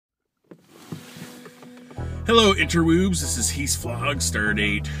Hello interwebs, this is Heath'S vlog,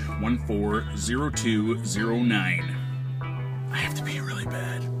 Stardate 140209. I have to pee really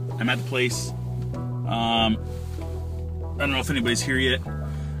bad. I'm at the place. I don't know if anybody's here yet.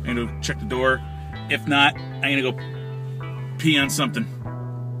 I'm gonna go check the door. If not, I'm gonna go pee on something.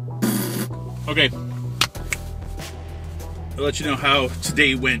 Okay. I'll let you know how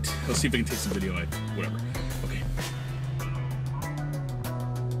today went. I'll see if I can take some video. Whatever. Okay.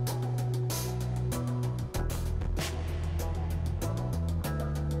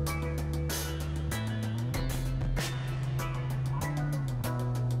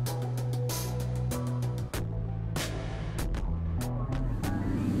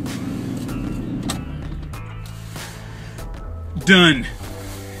 Done.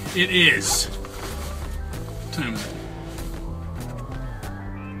 It is. What time is it?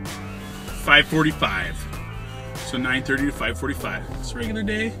 5:45. So 9:30 to 5:45. It's a regular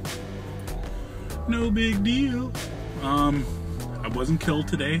day. No big deal. I wasn't killed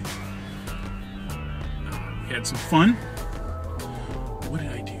today. We had some fun. What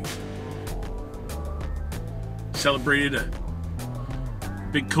did I do? Celebrated a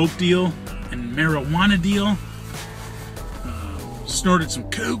big coke deal and marijuana deal. Snorted some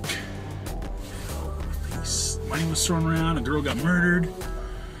coke. Money was thrown around. A girl got murdered.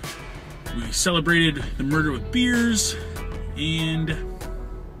 We celebrated the murder with beers, and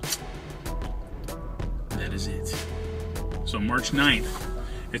that is it. So March 9th,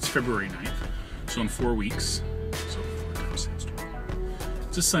 it's February 9th, so in 4 weeks, so 4 times 6, 12.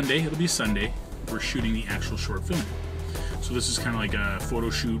 It's a Sunday, it'll be a Sunday, we're shooting the actual short film. So this is kind of like a photo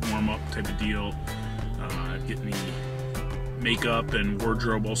shoot, warm-up type of deal, getting the makeup and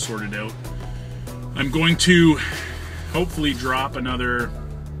wardrobe all sorted out. I'm going to hopefully drop another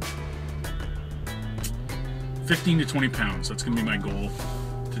 15 to 20 pounds. That's going to be my goal.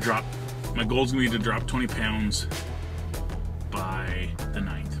 My goal is going to be to drop 20 pounds by the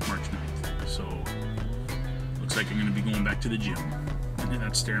 9th, March 9th. So, looks like I'm going to be going back to the gym. And then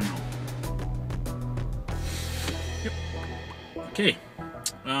that's staring out. Yep. Okay.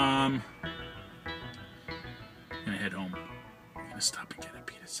 I'm going to head home. I'm going to stop and get a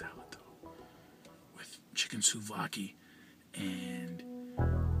pita salad, though. With chicken souvlaki and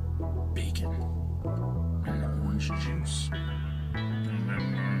bacon. Orange juice.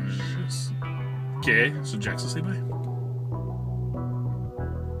 Okay, so Jax will say bye.